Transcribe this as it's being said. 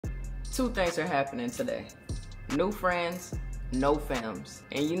Two things are happening today. New friends, no fems.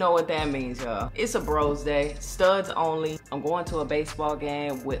 And you know what that means, y'all. It's a bros day, studs only. I'm going to a baseball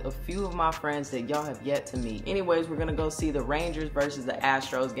game with a few of my friends that y'all have yet to meet. Anyways, we're gonna go see the Rangers versus the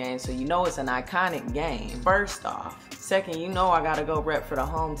Astros game, so you know it's an iconic game, first off. Second, you know I gotta go rep for the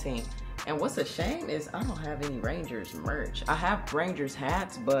home team. And what's a shame is I don't have any Rangers merch. I have Rangers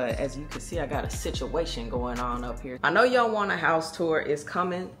hats, but as you can see, I got a situation going on up here. I know y'all want a house tour. It's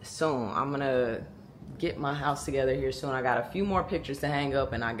coming soon. I'm gonna get my house together here soon. I got a few more pictures to hang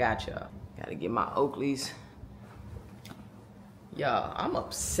up and I got y'all. Gotta get my Oakleys. Y'all, I'm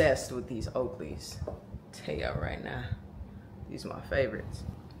obsessed with these Oakleys. Tell y'all right now, these are my favorites.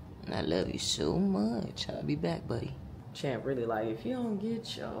 And I love you so much. I'll be back, buddy. Champ really like, if you don't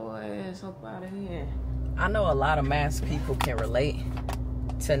get your ass up out of here. I know a lot of masked people can relate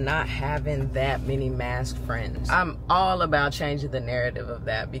to not having that many masked friends. I'm all about changing the narrative of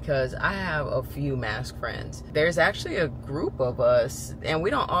that because I have a few masked friends. There's actually a group of us and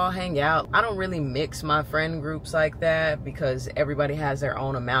we don't all hang out. I don't really mix my friend groups like that because everybody has their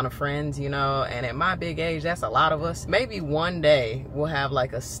own amount of friends, you know, and at my big age, that's a lot of us. Maybe one day we'll have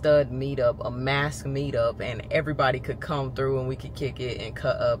like a stud meetup, a mask meetup, and everybody could come through and we could kick it and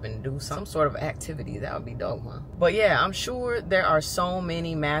cut up and do some sort of activity. That would be dope, huh? But yeah, I'm sure there are so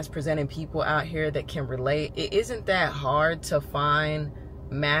many mask presenting people out here that can relate. It isn't that hard to find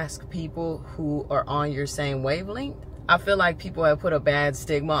masked people who are on your same wavelength. I feel like people have put a bad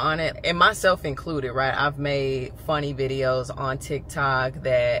stigma on it, and myself included, right? I've made funny videos on TikTok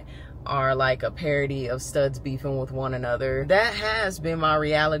that are like a parody of studs beefing with one another. That has been my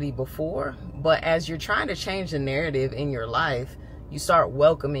reality before, but as you're trying to change the narrative in your life, you start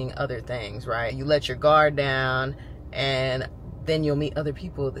welcoming other things, right? You let your guard down, and then you'll meet other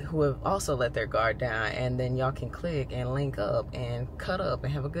people who have also let their guard down, and then y'all can click and link up and cut up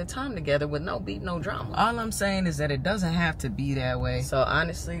and have a good time together with no beef, no drama. All I'm saying is that it doesn't have to be that way. So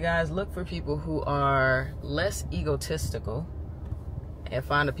honestly, guys, look for people who are less egotistical and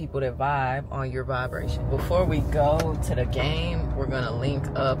find the people that vibe on your vibration. Before we go to the game, we're gonna link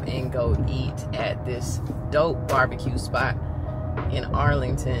up and go eat at this dope barbecue spot in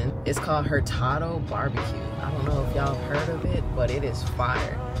Arlington. It's called Hurtado Barbecue. I don't know if y'all heard of it, but it is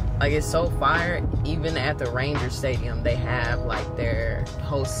fire. Like, it's so fire, even at the Rangers Stadium, they have like their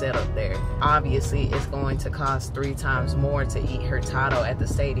whole setup there. Obviously, it's going to cost 3 times more to eat Hurtado at the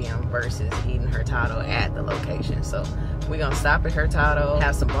stadium versus eating Hurtado at the location. So we're gonna stop at Hurtado,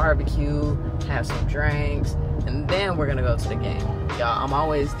 have some barbecue, have some drinks, and then we're gonna go to the game. Y'all, I'm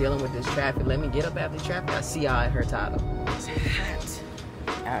always dealing with this traffic. Let me get up after traffic. I'll see y'all at Hurtado. It's hot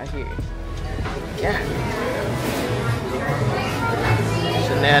out here. Yeah.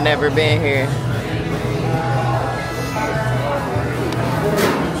 Chanel never been here.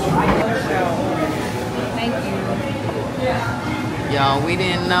 Thank you. Y'all, we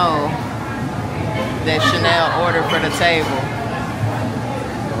didn't know that Chanel ordered for the table.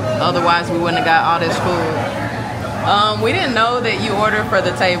 Otherwise, we wouldn't have got all this food. We didn't know that you ordered for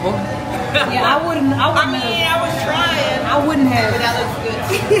the table. Yeah, I wouldn't I mean, I was trying. I wouldn't have. But that looks good.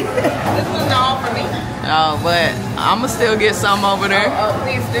 This wasn't all for me. Oh, but I'ma still get some over there. Oh,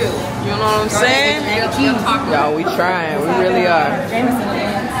 please do. You know what I'm saying? Y'all, we trying. We really are.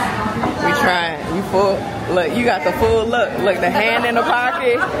 We trying. You full? Look, you got the full look. Look, the hand in the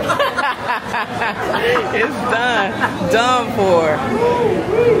pocket. It's done. Done for.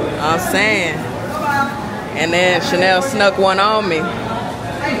 I'm saying. And then Chanel snuck one on me. You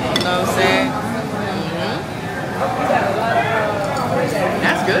know what I'm saying?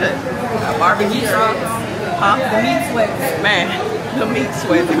 That's good. A barbecue sauce. The meat sweats. Man, the meat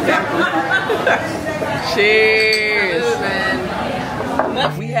sweats, exactly. Cheers.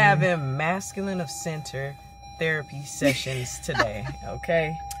 We having masculine of center therapy sessions today,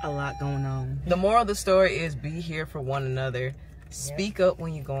 okay? A lot going on. The moral of the story is be here for one another. Speak up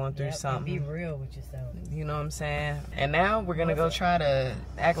when you're going through something. Be real with yourself. You know what I'm saying? And now we're gonna go try to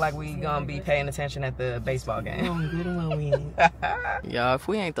act like we gonna be paying attention at the baseball game. Y'all, if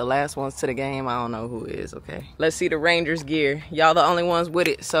we ain't the last ones to the game, I don't know who is, okay? Let's see the Rangers gear. Y'all the only ones with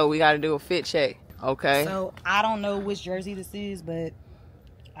it, so we gotta do a fit check, okay? So I don't know which jersey this is, but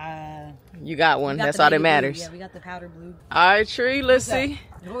you got one. That's all that matters. Yeah, we got the powder blue. All right, Tree, let's see.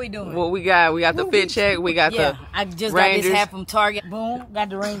 What we doing? What we got? We got the fit check. We got the I just Rangers. got this hat from Target. Boom. Got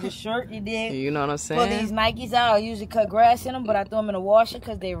the Rangers shirt. You did. You know what I'm Pull saying? these Nikes out. I usually cut grass in them, but I throw them in the washer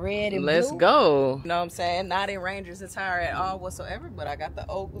because they're red and Let's blue. go. You know what I'm saying? Not in Rangers attire at all whatsoever, but I got the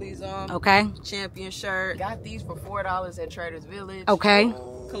Oakleys on. Okay. Champion shirt. Got these for $4 at Trader's Village. Okay.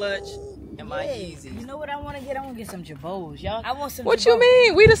 Clutch. and my Yeezys. You know what I want to get? I want to get some Jabos, y'all. I want some. What Jabos. you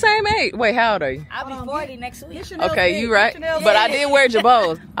mean? We the same age. Wait, how old are you? I'll be 40 next week. Okay, you right. But I did wear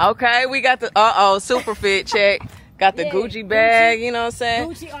Jabos. Okay, we got the super fit check. Got the Gucci bag, you know what I'm saying?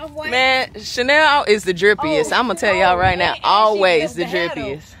 Gucci off-white. Man, Chanel is the drippiest. I'm gonna tell y'all right now, always the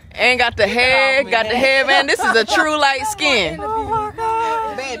drippiest. And got the hair, man. This is a true light skin. Oh my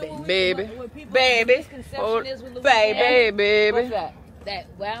God. Baby. Misconception is with Louisiana. Baby. What's that? That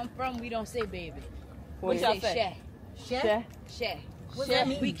where I'm from, we don't say baby. We say shay. Shay. What's that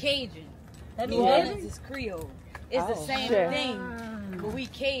mean? We Cajun. New Orleans is Creole. It's the same thing, but we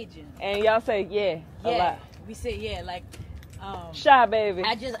Cajun. And y'all say a lot. We say like Shy baby.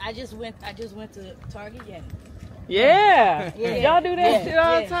 I just went to Target Yeah. Y'all do that shit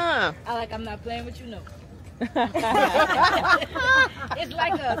all the time. I'm not playing with you, no. It's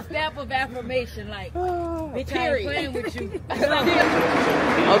like a stamp of affirmation, like bitch, I ain't playing with you.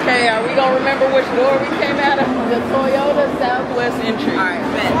 Okay, are we gonna remember which door we came out of? The Toyota Southwest entry. Alright,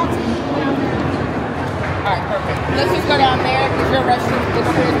 bet. Alright, perfect. Let's just go down there because your restroom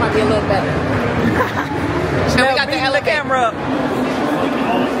experience might be a little better. And we got the camera up.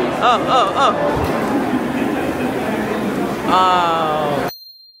 Oh.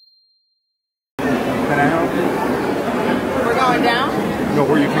 Can I help you? We're going down? No,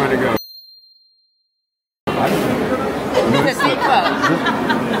 where are you trying to go? The seatbelt.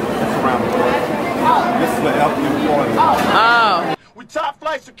 That's around the corner. This is the FM Florida. Oh. We top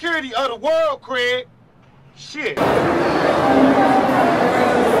flight security of the world, Craig. Shit.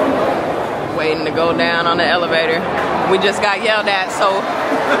 Waiting to go down on the elevator. We just got yelled at, so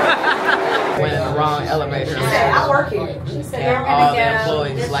went in the wrong elevator. I work here. She said And all the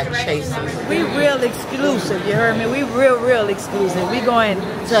employees like chasing. We real exclusive, you heard me? We real exclusive. We going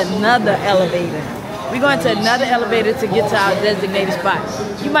to another elevator. We going to another elevator to get to our designated spot.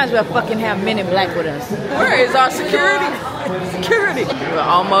 You might as well fucking have Men in Black with us. Where is our security? We're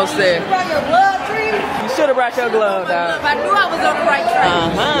almost there. You brought your glove, Tree? You should have brought your glove, dog. I knew I was on the right track.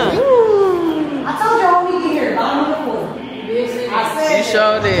 I told you I won't be here. I'm on the floor. You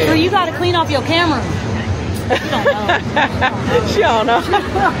sure did. So you gotta clean off your camera. She don't know.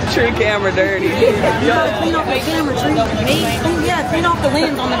 Tree camera dirty. You gotta clean off your camera, Tree. Clean off the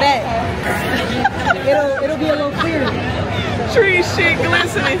lens on the back. It'll be a little clearer. Tree shit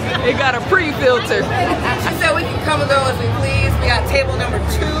glistening. It got a pre-filter. She said we can come and go as we please. We got table number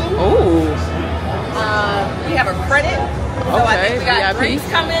 2. Ooh. We have a credit. So I Okay, think we got VIP. drinks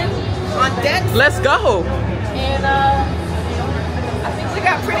coming on deck. Let's go. And I think we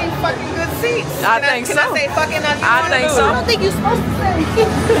got pretty fucking good seats. I think Can so. I say fucking? I think so. I don't think you're supposed to say.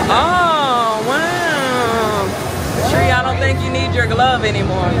 Oh, wow. Tree, I don't think you need your glove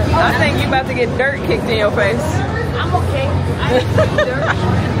anymore. I think you about to get dirt kicked in your face. I'm okay. I ain't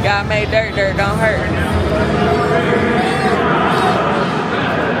dirt. God made dirt don't hurt.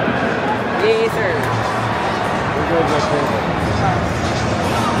 Yes, sir.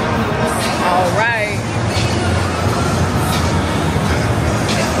 All right.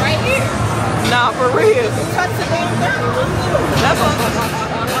 It's right here. Nah, for real. Touch the damn thing. That's what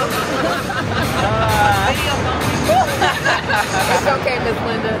It's okay, Miss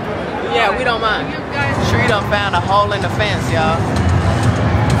Linda. Yeah, we don't mind. Tree done found a hole in the fence, y'all.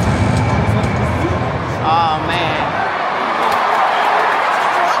 Oh, man.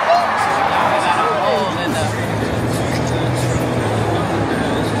 We got a hole in the...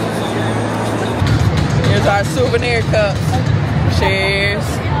 Here's our souvenir cups. Cheers.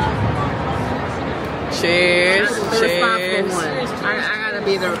 Cheers. Cheers. I gotta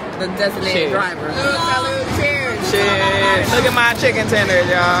be the designated driver. Cheers. Cheers. Look at my chicken tenders,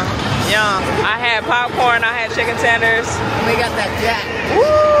 y'all. Yum. I had popcorn, I had chicken tenders. We got that jack.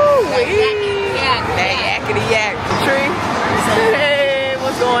 Woo! That yakety yak. Tree. Hey,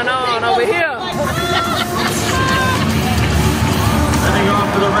 what's going on over here? Sending off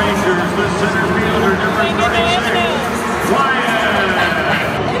to the Rangers, the center fielder, number 36, Wyatt.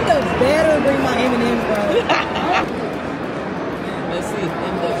 It looks better bring my M&M's, bro. Let's see.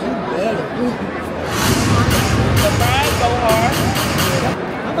 The fries go hard.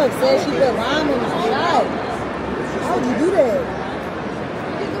 I'm upset she put lime in the shot. How would you do that?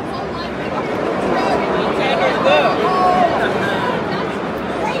 Tender's good.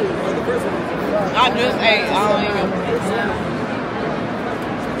 I just ate. I don't even.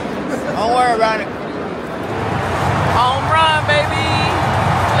 Don't worry about it. Home run, baby.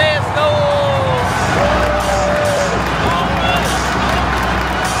 Let's go.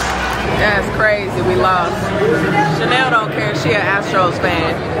 That's crazy. We lost. Chanel don't care. She an Astros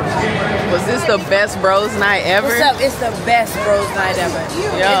fan. Was this the best bros night ever? What's up? It's the best bros night ever.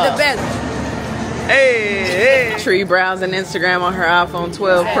 Yeah. It's the best. Hey. Tree browsing Instagram on her iPhone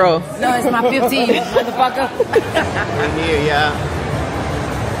 12 Pro. No, it's my 15, motherfucker. Here, y'all.